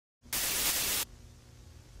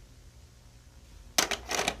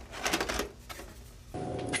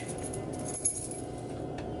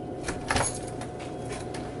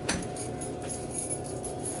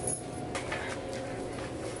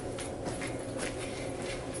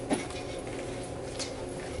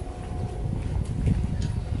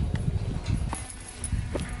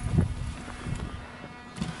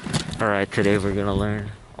Alright, today we're gonna learn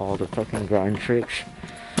all the fucking grind tricks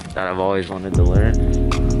that I've always wanted to learn.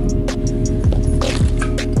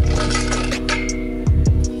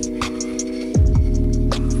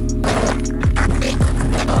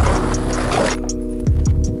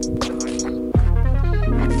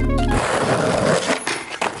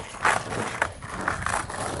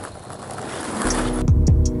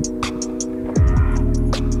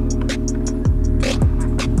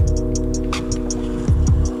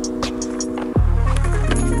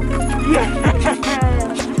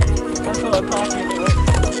 That's what I'm talking about.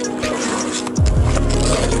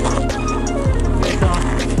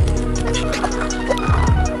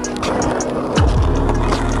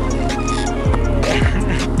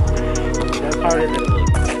 That part of it.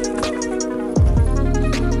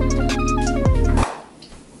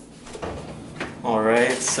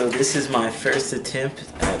 Alright, so this is my first attempt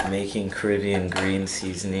at making Caribbean green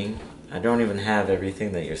seasoning. I don't even have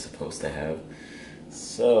everything that you're supposed to have.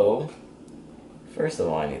 So, first of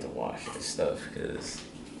all, I need to wash this stuff because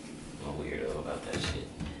I'm a weirdo about that shit.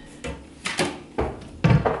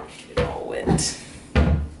 Get all wet.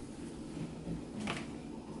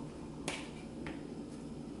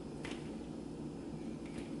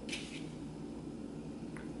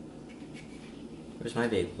 Where's my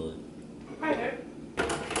baby bullet? Right there.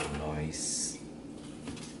 Nice.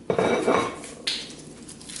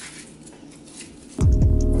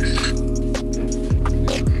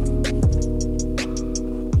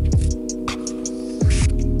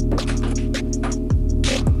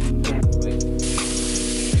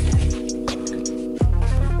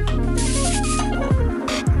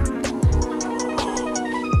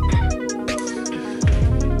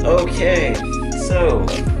 Okay, so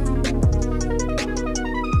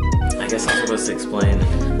I guess I'm supposed to explain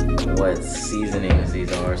what seasonings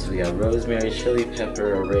these are. So we got rosemary, chili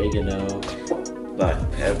pepper, oregano, black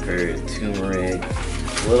pepper, turmeric,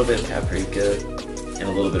 a little bit of paprika, and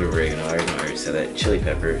a little bit of oregano. I already said that. Chili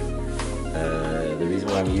pepper. The reason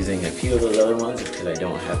why I'm using a few of those other ones is because I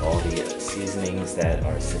don't have all the seasonings that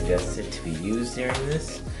are suggested to be used during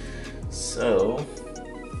this. So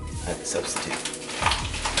I have to substitute.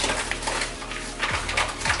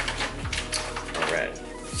 Alright,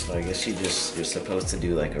 so I guess you're supposed to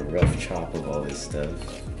do like a rough chop of all this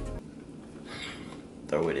stuff.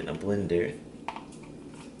 Throw it in a blender.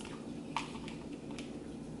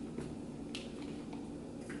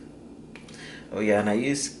 Oh yeah, and I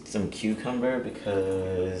used some cucumber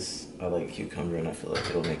because I like cucumber and I feel like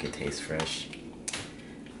it'll make it taste fresh.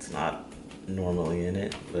 It's not normally in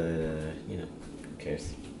it, but you know, who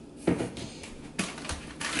cares?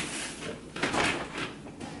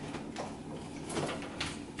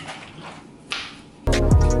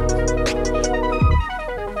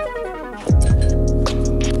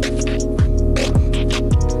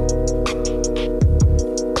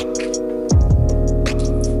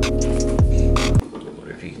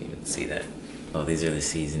 Oh, these are the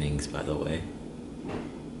seasonings, by the way.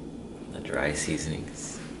 The dry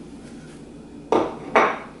seasonings.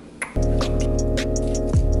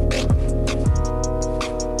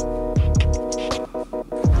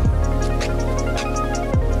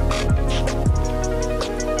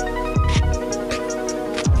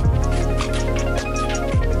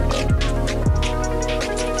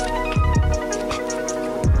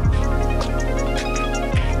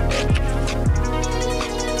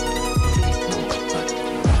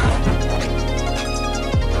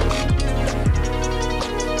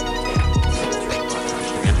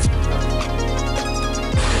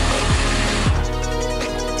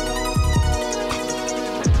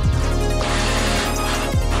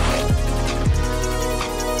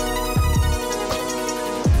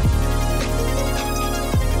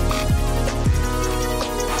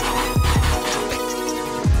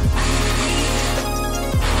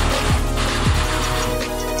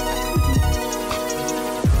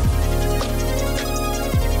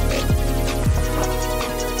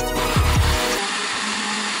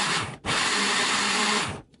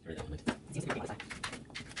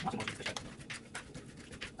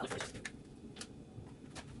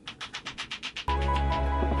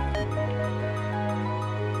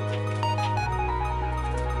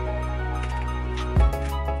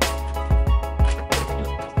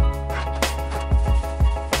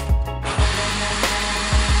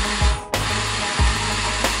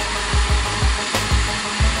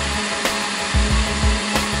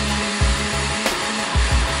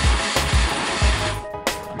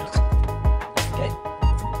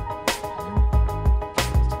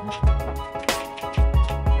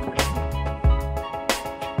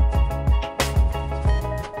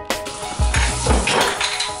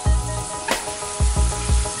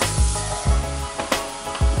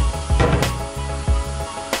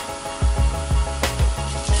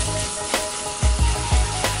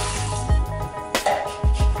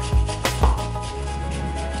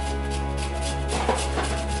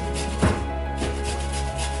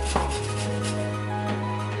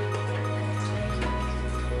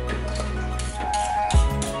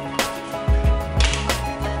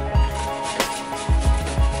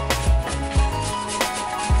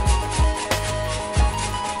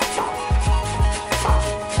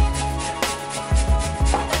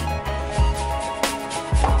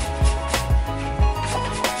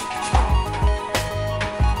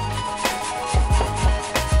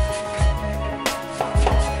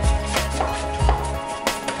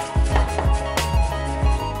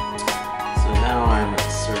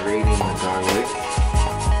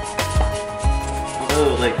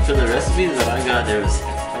 like for the recipes that I got, there was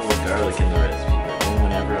hella garlic in the recipe. But then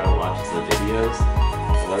whenever I watched the videos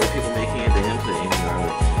of other people making it, they didn't put any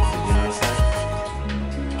garlic in it. Did you notice that?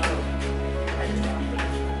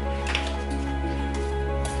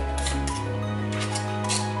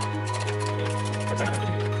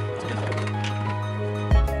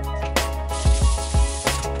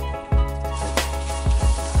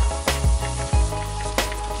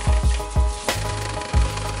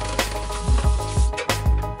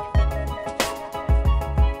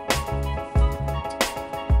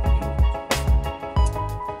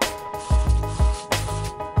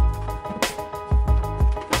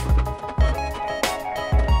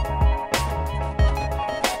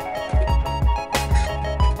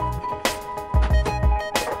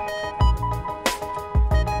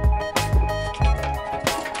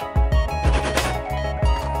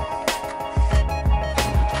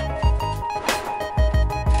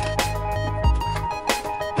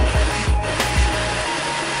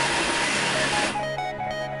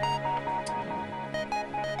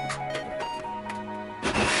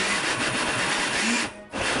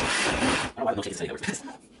 Milkshake is sitting over for this.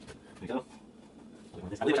 There we go.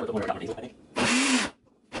 I believe I put more Dr. Diesel, I think.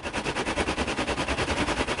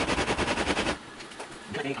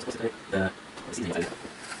 I think I'm supposed to put the seasoning inside it.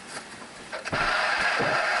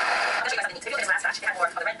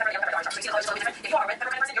 If you are a red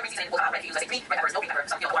pepper person, your green seasoning will come out red. If you use, like, 3 red peppers, no green pepper,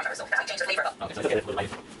 some orange peppers, so that's how you change the flavor of. Okay, so let's get it with my. You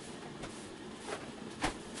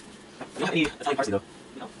don't have any Italian parsley though.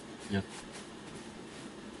 No. Yeah.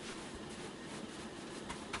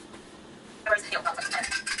 Like